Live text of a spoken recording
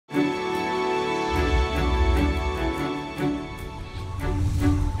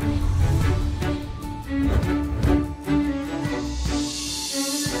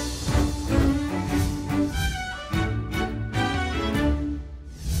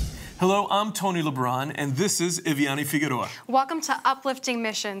Hello, I'm Tony LeBron, and this is Iviani Figueroa. Welcome to Uplifting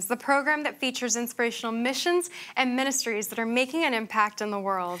Missions, the program that features inspirational missions and ministries that are making an impact in the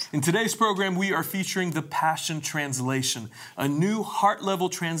world. In today's program, we are featuring the Passion Translation, a new heart-level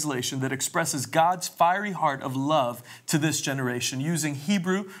translation that expresses God's fiery heart of love to this generation using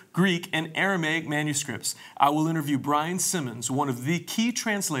Hebrew, Greek, and Aramaic manuscripts. I will interview Brian Simmons, one of the key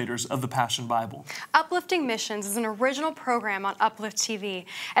translators of the Passion Bible. Uplifting Missions is an original program on Upliftv,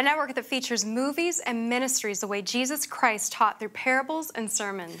 a network that features movies and ministries the way Jesus Christ taught through parables and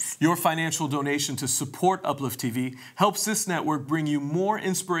sermons. Your financial donation to support Upliftv helps this network bring you more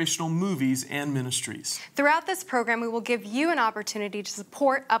inspirational movies and ministries. Throughout this program, we will give you an opportunity to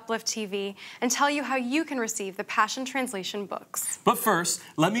support Upliftv and tell you how you can receive the Passion Translation books. But first,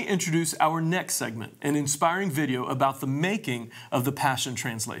 let me introduce our next segment, an inspiring video about the making of the Passion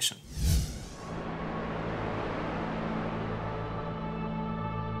Translation.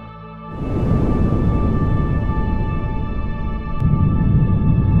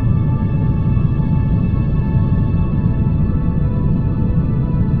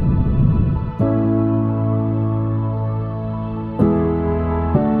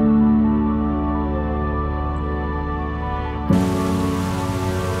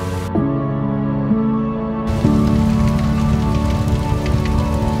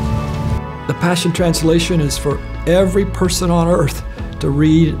 The Passion Translation is for every person on earth to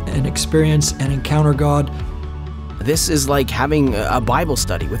read and experience and encounter God. This is like having a Bible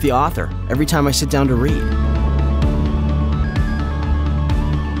study with the author every time I sit down to read.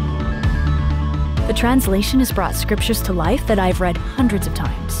 The translation has brought scriptures to life that I've read hundreds of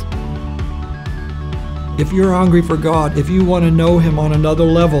times. If you're hungry for God, if you want to know Him on another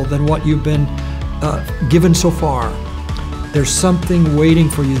level than what you've been given so far, there's something waiting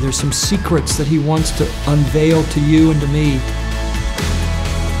for you. There's some secrets that He wants to unveil to you and to me.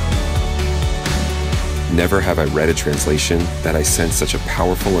 Never have I read a translation that I sense such a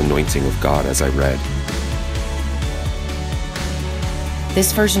powerful anointing of God as I read.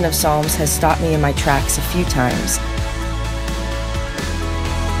 This version of Psalms has stopped me in my tracks a few times.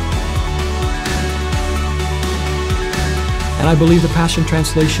 And I believe the Passion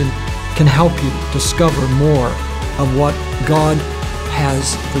Translation can help you discover more of what God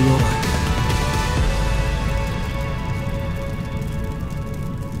has for your life.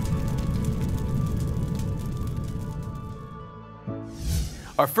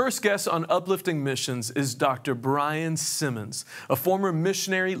 Our first guest on Uplifting Missions is Dr. Brian Simmons, a former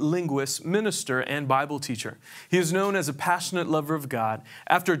missionary, linguist, minister, and Bible teacher. He is known as a passionate lover of God.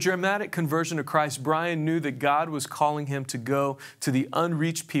 After a dramatic conversion to Christ, Brian knew that God was calling him to go to the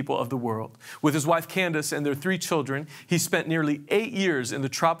unreached people of the world. With his wife Candace and their 3 children, he spent nearly 8 years in the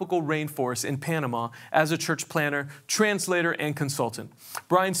tropical rainforest in Panama as a church planner, translator, and consultant.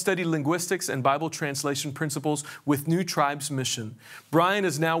 Brian studied linguistics and Bible translation principles with New Tribes Mission. Brian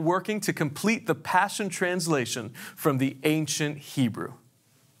is now working to complete the Passion Translation from the ancient Hebrew.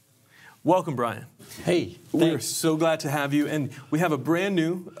 Welcome, Brian. Hey, we're so glad to have you. And we have a brand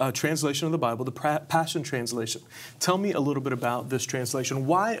new translation of the Bible, the Passion Translation. Tell me a little bit about this translation.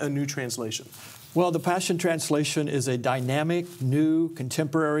 Why a new translation? Well, the Passion Translation is a dynamic, new,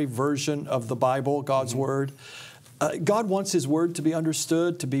 contemporary version of the Bible, God's Word. God wants His Word to be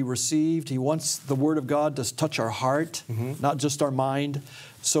understood, to be received. He wants the Word of God to touch our heart, not just our mind.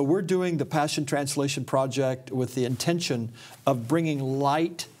 So we're doing the Passion Translation project with the intention of bringing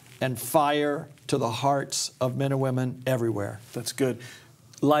light and fire to the hearts of men and women everywhere. That's good.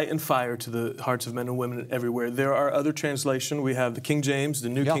 Light and fire to the hearts of men and women everywhere. There are other translations. We have the King James, the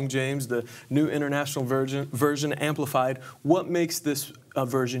New King James, the New International Version Amplified. What makes this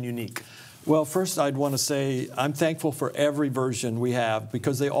version unique? Well, first I'd want to say I'm thankful for every version we have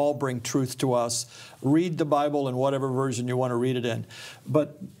because they all bring truth to us. Read the Bible in whatever version you want to read it in.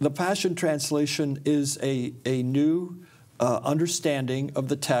 But the Passion Translation is a new understanding of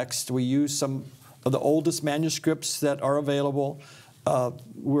the text. We use some of the oldest manuscripts that are available.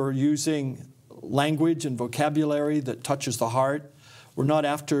 We're using language and vocabulary that touches the heart. We're not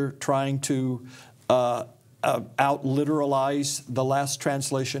after trying to out-literalize the last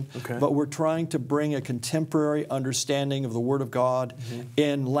translation, but we're trying to bring a contemporary understanding of the Word of God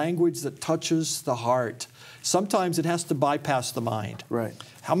in language that touches the heart. Sometimes it has to bypass the mind. Right.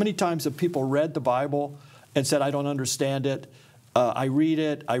 How many times have people read the Bible and said, I don't understand it, I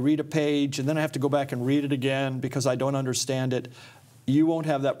read a page, and then I have to go back and read it again because I don't understand it. You won't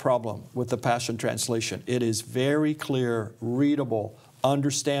have that problem with the Passion Translation. It is very clear, readable,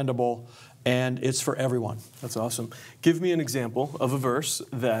 understandable, and it's for everyone. That's awesome. Give me an example of a verse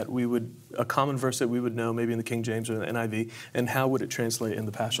a common verse that we would know, maybe in the King James or the NIV, and how would it translate in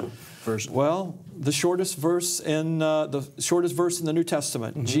the Passion version? Well, the shortest verse in the New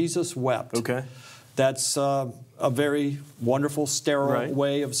Testament, Jesus wept. Okay. That's a very wonderful, sterile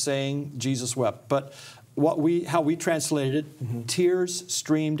way of saying Jesus wept. But how we translated it, tears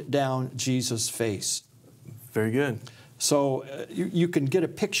streamed down Jesus' face. Very good. So you can get a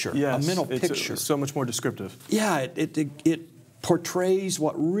picture, a mental picture. It's so much more descriptive. Yeah, it portrays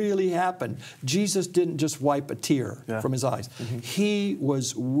what really happened. Jesus didn't just wipe a tear from his eyes. He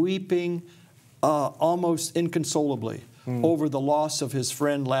was weeping almost inconsolably over the loss of his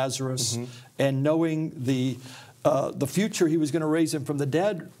friend Lazarus, and knowing the future. He was going to raise him from the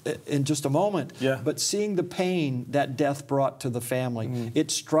dead in just a moment. But seeing the pain that death brought to the family, it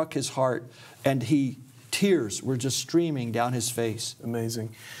struck his heart, and tears were just streaming down his face.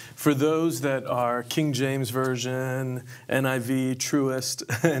 Amazing. For those that are King James Version, NIV, truest,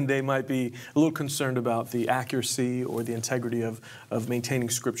 and they might be a little concerned about the accuracy or the integrity of maintaining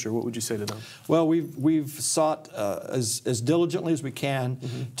Scripture, what would you say to them? Well, we've sought as diligently as we can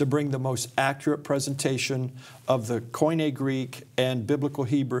to bring the most accurate presentation of the Koine Greek and Biblical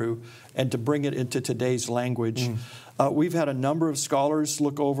Hebrew, and to bring it into today's language. We've had a number of scholars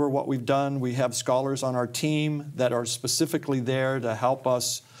look over what we've done. We have scholars on our team that are specifically there to help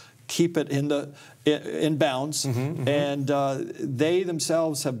us keep it in bounds, and they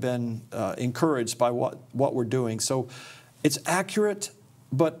themselves have been encouraged by what we're doing. So it's accurate,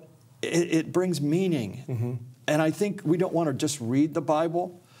 but it brings meaning. And I think we don't want to just read the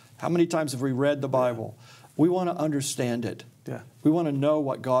Bible. How many times have we read the Bible? We want to understand it. We want to know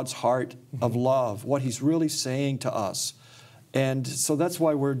what God's heart of love, what He's really saying to us. And so that's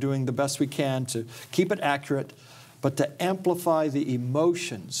why we're doing the best we can to keep it accurate, but to amplify the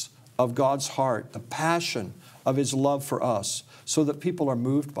emotions of God's heart, the passion of His love for us, so that people are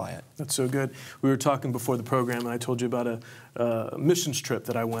moved by it. That's so good. We were talking before the program, and I told you about a missions trip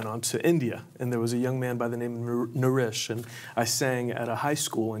that I went on to India, and there was a young man by the name of Naresh, and I sang at a high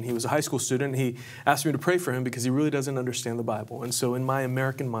school, and he was a high school student, and he asked me to pray for him because he really doesn't understand the Bible. And so in my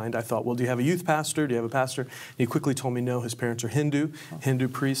American mind, I thought, well, do you have a youth pastor? Do you have a pastor? And he quickly told me no, his parents are Hindu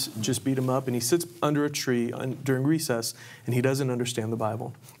priests just beat him up, and he sits under a tree during recess, and he doesn't understand the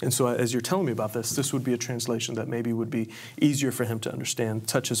Bible. And so as you're telling me about this would be a translation that maybe would be easier for him to understand,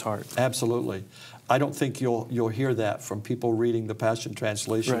 touch his heart. Absolutely. I don't think you'll hear that from people reading the Passion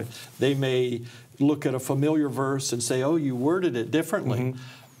Translation. Right. They may look at a familiar verse and say, oh, you worded it differently.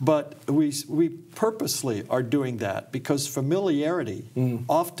 But we purposely are doing that because familiarity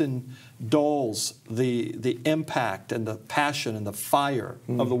often dulls the impact and the passion and the fire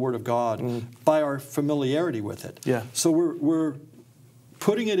of the Word of God by our familiarity with it. So we're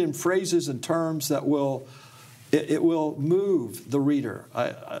putting it in phrases and terms that will move the reader.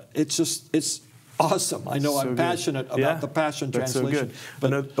 It's awesome. I know I'm passionate about the Passion Translation. So good.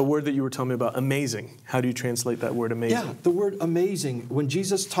 But a word that you were telling me about, amazing. How do you translate that word, amazing? Yeah, the word amazing. When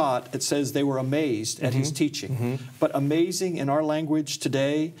Jesus taught, it says they were amazed at His teaching. But amazing in our language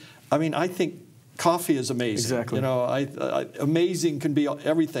today, I mean, I think coffee is amazing. Exactly. You know, amazing can be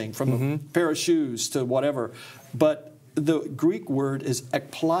everything from a pair of shoes to whatever. But the Greek word is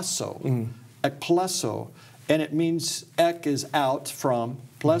ekplaso. Ekplaso. And it means ek is out from,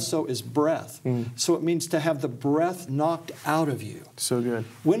 pleso is breath. So it means to have the breath knocked out of you. So good.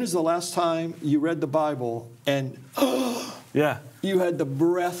 When is the last time you read the Bible and you had the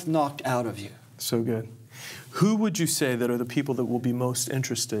breath knocked out of you? So good. Who would you say that are the people that will be most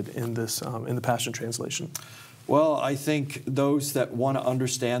interested in this, in the Passion Translation? Well, I think those that want to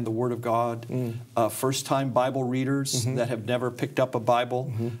understand the Word of God, first-time Bible readers that have never picked up a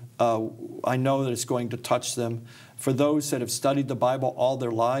Bible, I know that it's going to touch them. For those that have studied the Bible all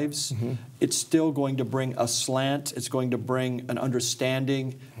their lives, it's still going to bring a slant. It's going to bring an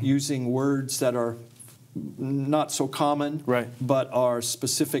understanding using words that are not so common, but are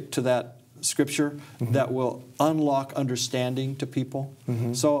specific to that Scripture that will unlock understanding to people.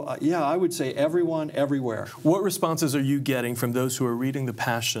 So, yeah, I would say everyone, everywhere. What responses are you getting from those who are reading the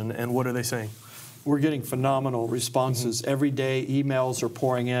Passion, and what are they saying? We're getting phenomenal responses. Every day, emails are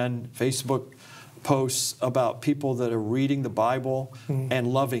pouring in, Facebook posts about people that are reading the Bible and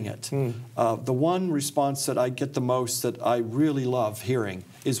loving it. The one response that I get the most that I really love hearing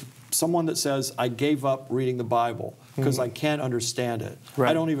is someone that says, I gave up reading the Bible because I can't understand it.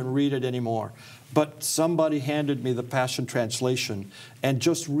 I don't even read it anymore. But somebody handed me the Passion Translation, and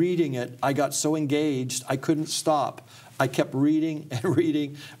just reading it, I got so engaged, I couldn't stop. I kept reading and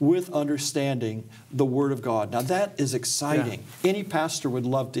reading with understanding the Word of God. Now that is exciting. Yeah. Any pastor would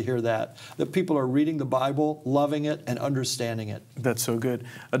love to hear that people are reading the Bible, loving it, and understanding it. That's so good.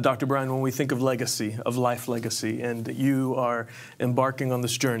 Dr. Brian, when we think of legacy, of life legacy, and you are embarking on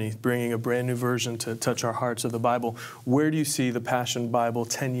this journey, bringing a brand new version to touch our hearts of the Bible, where do you see the Passion Bible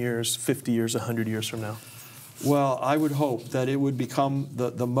 10 years, 50 years, 100 years from now? Well, I would hope that it would become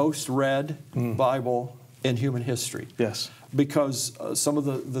the most read Bible in human history. Yes. Because some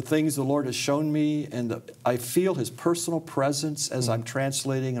of the things the Lord has shown me, and I feel His personal presence as I'm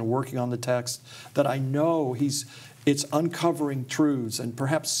translating and working on the text, that I know it's uncovering truths and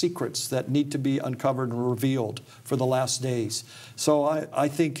perhaps secrets that need to be uncovered and revealed for the last days. So I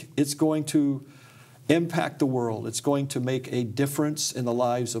think it's going to impact the world. It's going to make a difference in the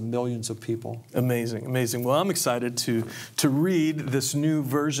lives of millions of people. Amazing, amazing. Well, I'm excited to read this new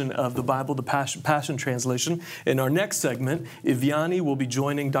version of the Bible, the Passion Translation. In our next segment, Ivyani will be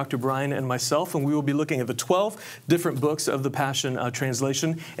joining Dr. Brian and myself, and we will be looking at the 12 different books of the Passion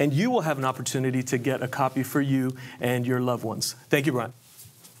Translation, and you will have an opportunity to get a copy for you and your loved ones. Thank you, Brian.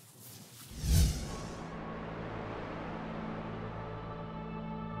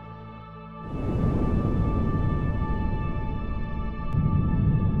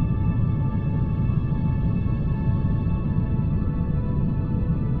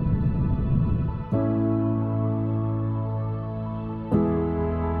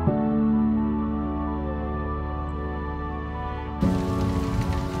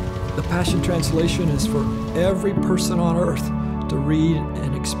 The Passion Translation is for every person on earth to read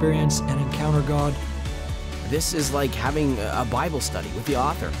and experience and encounter God. This is like having a Bible study with the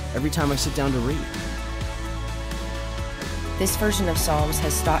author every time I sit down to read. This version of Psalms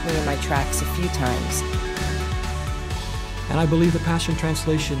has stopped me in my tracks a few times. And I believe the Passion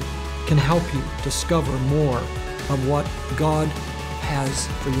Translation can help you discover more of what God has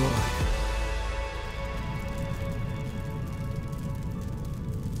for your life.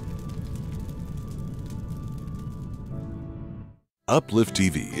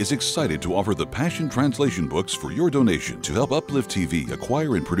 Upliftv is excited to offer the Passion Translation books for your donation to help Upliftv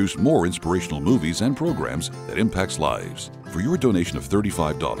acquire and produce more inspirational movies and programs that impacts lives. For your donation of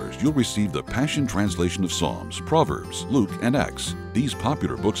 $35, you'll receive the Passion Translation of Psalms, Proverbs, Luke, and Acts. These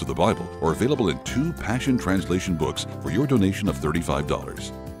popular books of the Bible are available in 2 Passion Translation books for your donation of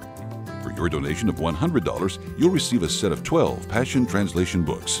 $35. For your donation of $100, you'll receive a set of 12 Passion Translation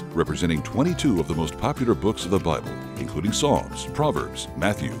books, representing 22 of the most popular books of the Bible, including Psalms, Proverbs,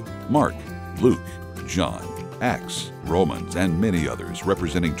 Matthew, Mark, Luke, John, Acts, Romans, and many others,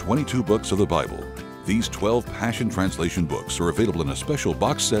 representing 22 books of the Bible. These 12 Passion Translation books are available in a special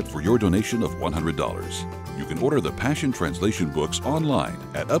box set for your donation of $100. You can order the Passion Translation books online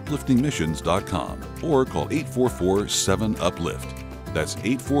at upliftingmissions.com or call 844-7-UPLIFT. That's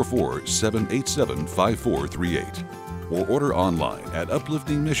 844-787-5438. Or order online at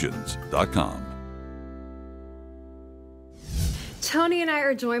upliftingmissions.com. Tony and I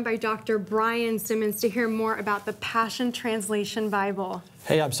are joined by Dr. Brian Simmons to hear more about the Passion Translation Bible.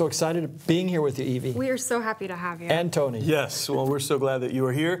 Hey, I'm so excited being here with you, Evie. We are so happy to have you. And Tony. Yes, well, we're so glad that you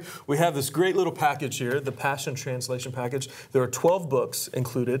are here. We have this great little package here, the Passion Translation package. There are 12 books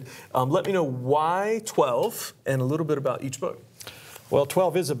included. Let me know why 12 and a little bit about each book. Well,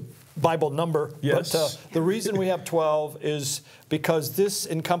 12 is a Bible number, yes. But the reason we have 12 is because this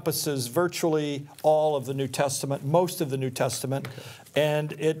encompasses virtually all of the New Testament, most of the New Testament,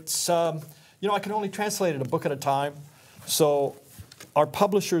 and it's, I can only translate it a book at a time, so our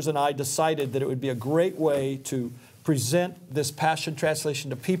publishers and I decided that it would be a great way to present this Passion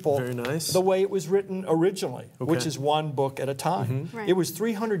Translation to people the way it was written originally, which is one book at a time. Right. It was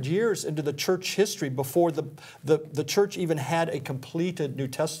 300 years into the church history before the church even had a completed New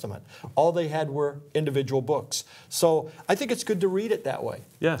Testament. All they had were individual books. So I think it's good to read it that way.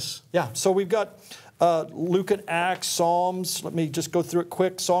 Yes. Yeah, so we've got Luke and Acts, Psalms. Let me just go through it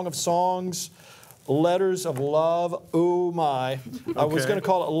quick. Song of Songs. Letters of Love, oh my. I was going to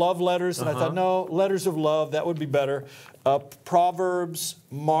call it Love Letters, and I thought, no, Letters of Love, that would be better. Proverbs,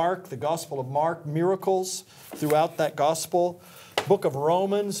 Mark, the Gospel of Mark, miracles throughout that Gospel. Book of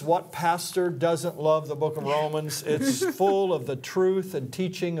Romans, what pastor doesn't love the book of Romans? It's full of the truth and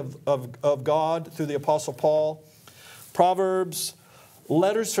teaching of God through the Apostle Paul. Proverbs,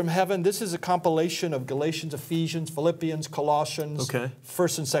 Letters from Heaven. This is a compilation of Galatians, Ephesians, Philippians, Colossians,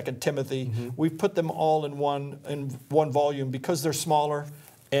 1st and 2nd Timothy. We've put them all in one volume because they're smaller.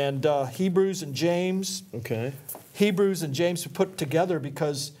 And Hebrews and James. Hebrews and James we put together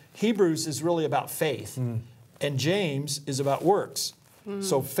because Hebrews is really about faith, and James is about works.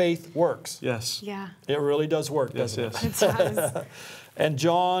 So faith works. Yes. Yeah. It really does work, doesn't it? It does. And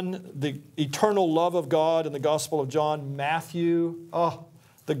John, the eternal love of God in the Gospel of John, Matthew,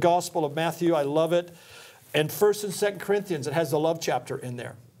 the Gospel of Matthew, I love it. And 1st and 2nd Corinthians, it has the love chapter in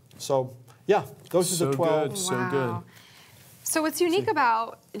there. So, yeah, those are the 12. Good, so good. So what's unique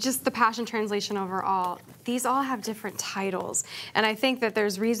about just the Passion Translation overall, these all have different titles. And I think that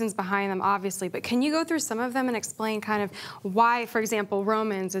there's reasons behind them, obviously. But can you go through some of them and explain kind of why, for example,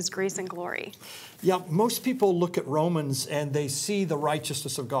 Romans is grace and glory? Yeah, most people look at Romans and they see the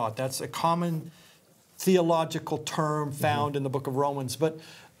righteousness of God. That's a common theological term found in the book of Romans. But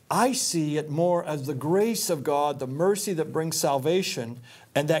I see it more as the grace of God, the mercy that brings salvation,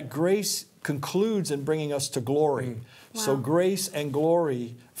 and that grace concludes in bringing us to glory. Wow. So grace and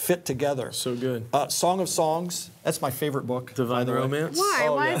glory fit together. So good. Song of Songs, that's my favorite book. Divine Romance? Why?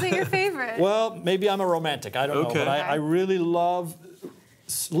 Why is it your favorite? Well, maybe I'm a romantic. I don't know. But I really love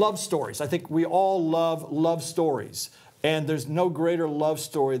stories. I think we all love stories. And there's no greater love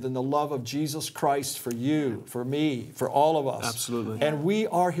story than the love of Jesus Christ for you, for me, for all of us. Absolutely. And we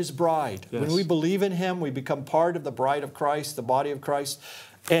are His bride. Yes. When we believe in Him, we become part of the bride of Christ, the body of Christ.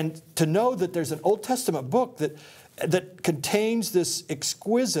 And to know that there's an Old Testament book that contains this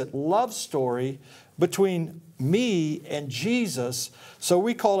exquisite love story between me and Jesus, so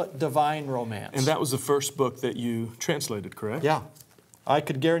we call it Divine Romance. And that was the first book that you translated, correct? Yeah. I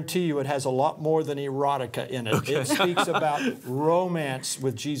could guarantee you it has a lot more than erotica in it. Okay. It speaks about romance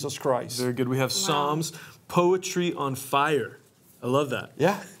with Jesus Christ. Very good. We have Psalms, Poetry on Fire. I love that.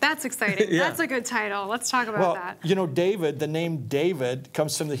 Yeah. That's exciting. Yeah. That's a good title. Let's talk about that. You know, David, the name David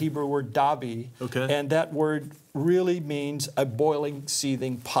comes from the Hebrew word dabi. Okay. And that word really means a boiling,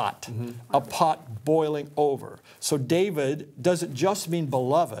 seething pot. A pot boiling over. So David doesn't just mean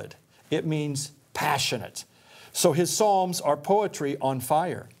beloved. It means passionate. So his Psalms are poetry on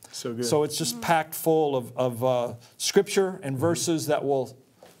fire. So good. So it's just packed full of scripture and verses that will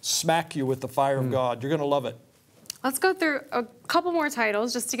smack you with the fire of God. You're going to love it. Let's go through a couple more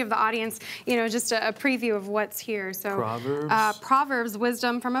titles just to give the audience, just a preview of what's here. So Proverbs,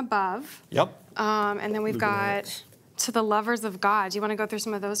 Wisdom from Above. Yep. And then we've got To the Lovers of God. Do you want to go through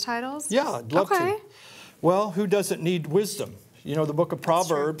some of those titles? Yeah, I'd love to. Well, who doesn't need wisdom? You know, the book of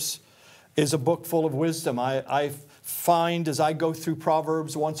Proverbs is a book full of wisdom. I find as I go through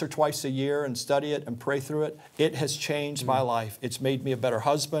Proverbs once or twice a year and study it and pray through it, it has changed my life. It's made me a better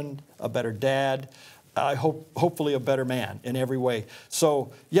husband, a better dad, hopefully a better man in every way.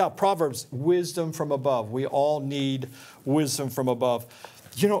 So, yeah, Proverbs, wisdom from above. We all need wisdom from above.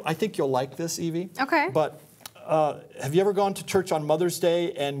 You know, I think you'll like this, Evie. Okay. But have you ever gone to church on Mother's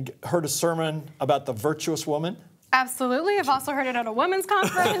Day and heard a sermon about the virtuous woman? Absolutely. I've also heard it at a women's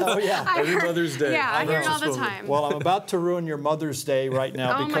conference. Oh, yeah. Every Mother's Day. Yeah, I hear it all the time. Well, I'm about to ruin your Mother's Day right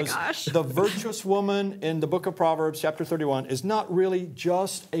now Oh my because gosh. the virtuous woman in the book of Proverbs, chapter 31, is not really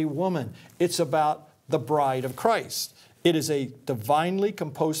just a woman. It's about the bride of Christ. It is a divinely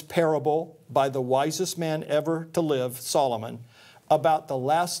composed parable by the wisest man ever to live, Solomon, about the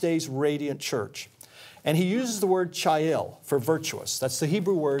last days radiant church. And he uses the word chayil for virtuous. That's the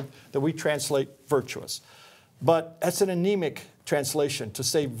Hebrew word that we translate virtuous. But that's an anemic translation to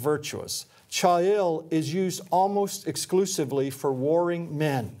say virtuous. Chayil is used almost exclusively for warring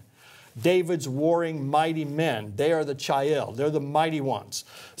men. David's warring mighty men, they are the chayil. They're the mighty ones.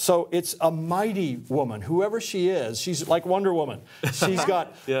 So it's a mighty woman, whoever she is. She's like Wonder Woman. She's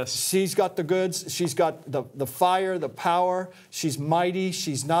got, she's got the goods. She's got the fire, the power. She's mighty.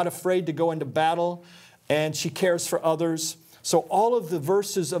 She's not afraid to go into battle. And she cares for others. So all of the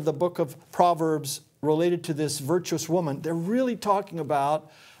verses of the book of Proverbs related to this virtuous woman, they're really talking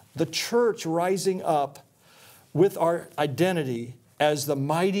about the church rising up with our identity as the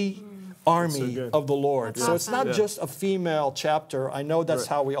mighty army of the Lord. That's so it's not just a female chapter. I know that's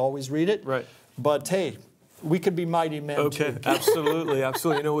how we always read it. Right. But hey, we could be mighty men too. Absolutely,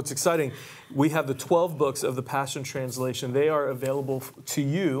 absolutely. You know what's exciting? We have the 12 books of the Passion Translation. They are available to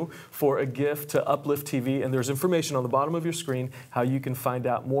you for a gift to Uplift TV, and there's information on the bottom of your screen how you can find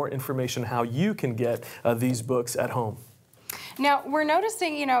out more information, how you can get these books at home. Now, we're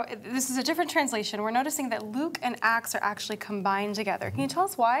noticing, this is a different translation. We're noticing that Luke and Acts are actually combined together. Can you tell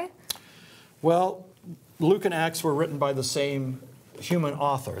us why? Well, Luke and Acts were written by the same human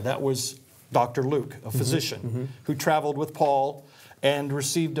author. That was Dr. Luke, a physician who traveled with Paul and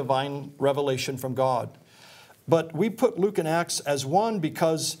received divine revelation from God. But we put Luke and Acts as one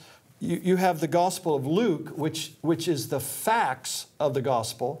because you have the Gospel of Luke, which is the facts of the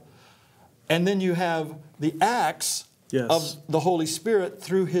Gospel, and then you have the Acts, of the Holy Spirit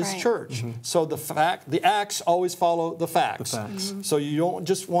through His church. So the acts always follow the facts. So you don't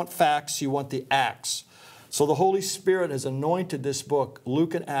just want facts, you want the acts. So the Holy Spirit has anointed this book,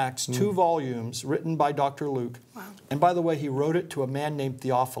 Luke and Acts, 2 volumes written by Dr. Luke. Wow. And by the way, he wrote it to a man named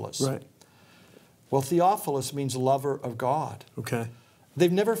Theophilus. Right. Well, Theophilus means lover of God. Okay.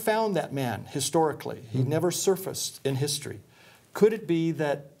 They've never found that man historically. He never surfaced in history. Could it be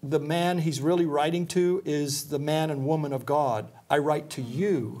that the man he's really writing to is the man and woman of God? I write to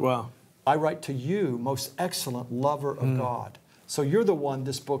you. Wow. I write to you, most excellent lover of God. So you're the one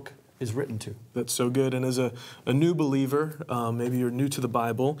this book is written to. That's so good. And as a new believer, maybe you're new to the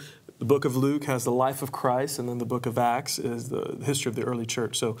Bible, the book of Luke has the life of Christ, and then the book of Acts is the history of the early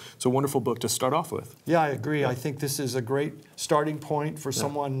church. So it's a wonderful book to start off with. Yeah, I agree. I think this is a great starting point for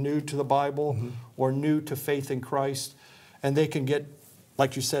someone new to the Bible or new to faith in Christ. And they can get,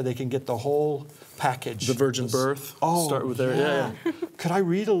 like you said, they can get the whole package. The virgin birth. Oh, start with there. Yeah. Could I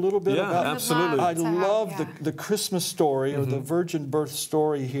read a little bit about? Yeah, absolutely. I love the Christmas story or the virgin birth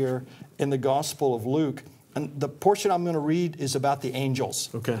story here in the Gospel of Luke. And the portion I'm going to read is about the angels.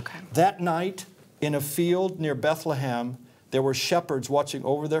 Okay. That night, in a field near Bethlehem, there were shepherds watching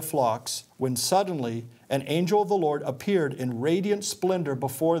over their flocks when suddenly an angel of the Lord appeared in radiant splendor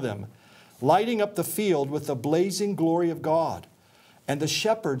before them, lighting up the field with the blazing glory of God. And the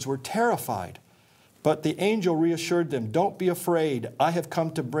shepherds were terrified. But the angel reassured them, "Don't be afraid. I have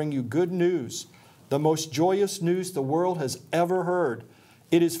come to bring you good news, the most joyous news the world has ever heard.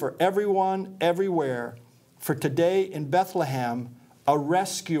 It is for everyone, everywhere. For today in Bethlehem, a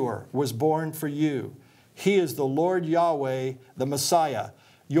rescuer was born for you. He is the Lord Yahweh, the Messiah.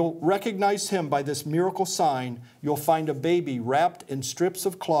 You'll recognize Him by this miracle sign. You'll find a baby wrapped in strips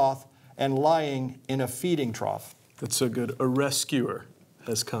of cloth and lying in a feeding trough." That's so good. A rescuer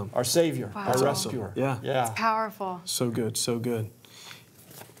has come. Our Savior, our rescuer. Yeah. It's powerful. So good, so good.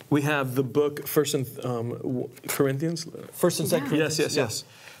 We have the book, First and Corinthians. First and Second Corinthians. Yes.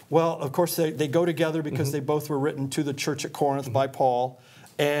 Well, of course, they go together because they both were written to the church at Corinth by Paul.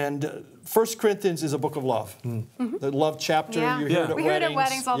 And 1 Corinthians is a book of love. The love chapter, you hear it at weddings. We hear it at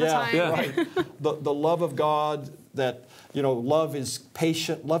weddings all the time. Right. The love of God, that, love is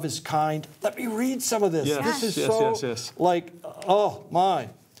patient, love is kind. Let me read some of this. This is so like, oh my.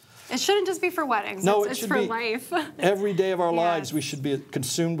 It shouldn't just be for weddings. No, it's for life. Every day of our lives we should be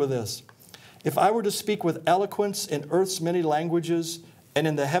consumed with this. "If I were to speak with eloquence in earth's many languages and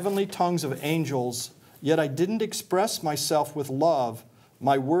in the heavenly tongues of angels, yet I didn't express myself with love,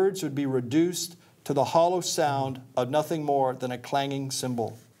 my words would be reduced to the hollow sound of nothing more than a clanging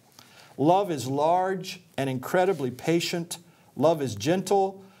cymbal. Love is large and incredibly patient. Love is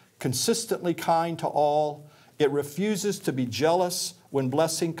gentle, consistently kind to all. It refuses to be jealous when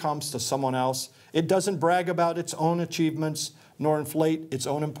blessing comes to someone else. It doesn't brag about its own achievements nor inflate its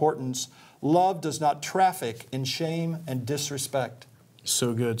own importance. Love does not traffic in shame and disrespect."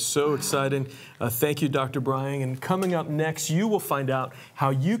 So good. So exciting. Thank you, Dr. Brian. And coming up next, you will find out how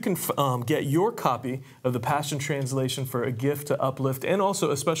you can get your copy of the Passion Translation for a gift to Uplift, and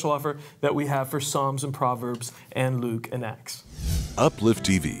also a special offer that we have for Psalms and Proverbs and Luke and Acts.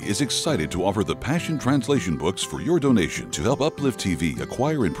 Upliftv is excited to offer the Passion Translation books for your donation to help Upliftv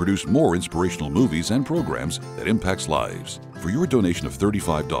acquire and produce more inspirational movies and programs that impacts lives. For your donation of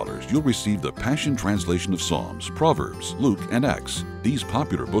 $35, you'll receive the Passion Translation of Psalms, Proverbs, Luke, and Acts. These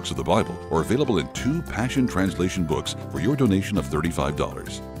popular books of the Bible are available in 2 Passion Translation books for your donation of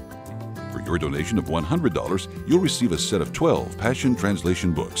 $35. For your donation of $100, you'll receive a set of 12 Passion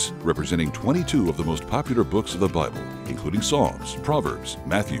Translation books, representing 22 of the most popular books of the Bible, including Psalms, Proverbs,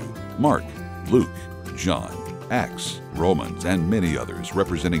 Matthew, Mark, Luke, John, Acts, Romans, and many others,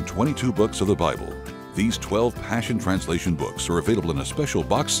 representing 22 books of the Bible. These 12 Passion Translation books are available in a special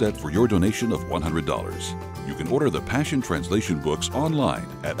box set for your donation of $100. You can order the Passion Translation books online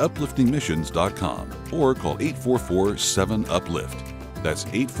at upliftingmissions.com or call 844-7-UPLIFT. That's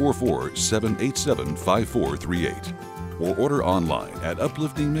 844-787-5438. Or order online at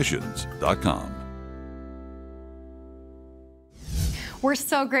upliftingmissions.com. We're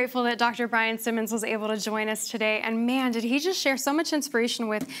so grateful that Dr. Brian Simmons was able to join us today. And man, did he just share so much inspiration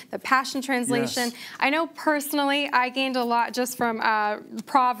with the Passion Translation. Yes. I know personally, I gained a lot just from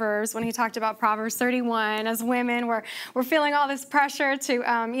Proverbs, when he talked about Proverbs 31. As women, we're feeling all this pressure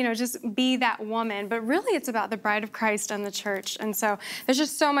to, just be that woman. But really, it's about the bride of Christ and the church. And so there's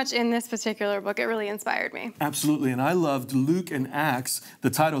just so much in this particular book. It really inspired me. Absolutely. And I loved Luke and Acts, the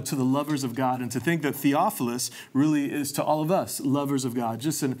title, To the Lovers of God. And to think that Theophilus really is to all of us, lovers of God.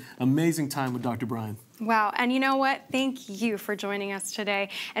 Just an amazing time with Dr. Brian. Wow, and you know what? Thank you for joining us today.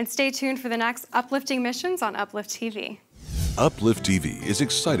 And stay tuned for the next Uplifting Missions on Upliftv. Upliftv is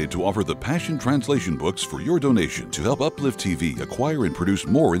excited to offer the Passion Translation books for your donation to help Upliftv acquire and produce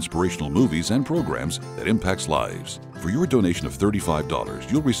more inspirational movies and programs that impacts lives. For your donation of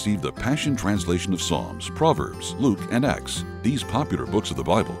 $35, you'll receive the Passion Translation of Psalms, Proverbs, Luke, and Acts. These popular books of the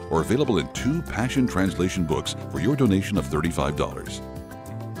Bible are available in 2 Passion Translation books for your donation of $35.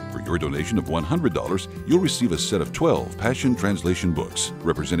 For your donation of $100, you'll receive a set of 12 Passion Translation books,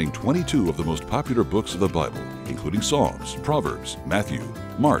 representing 22 of the most popular books of the Bible, including Psalms, Proverbs, Matthew,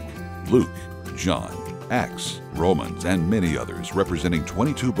 Mark, Luke, John, Acts, Romans, and many others, representing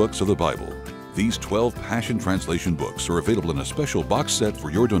 22 books of the Bible. These 12 Passion Translation books are available in a special box set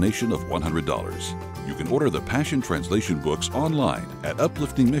for your donation of $100. You can order the Passion Translation books online at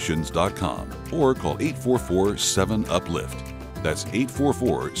upliftingmissions.com or call 844-7-UPLIFT. That's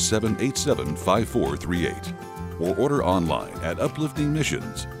 844-787-5438. Or order online at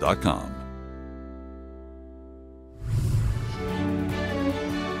upliftingmissions.com.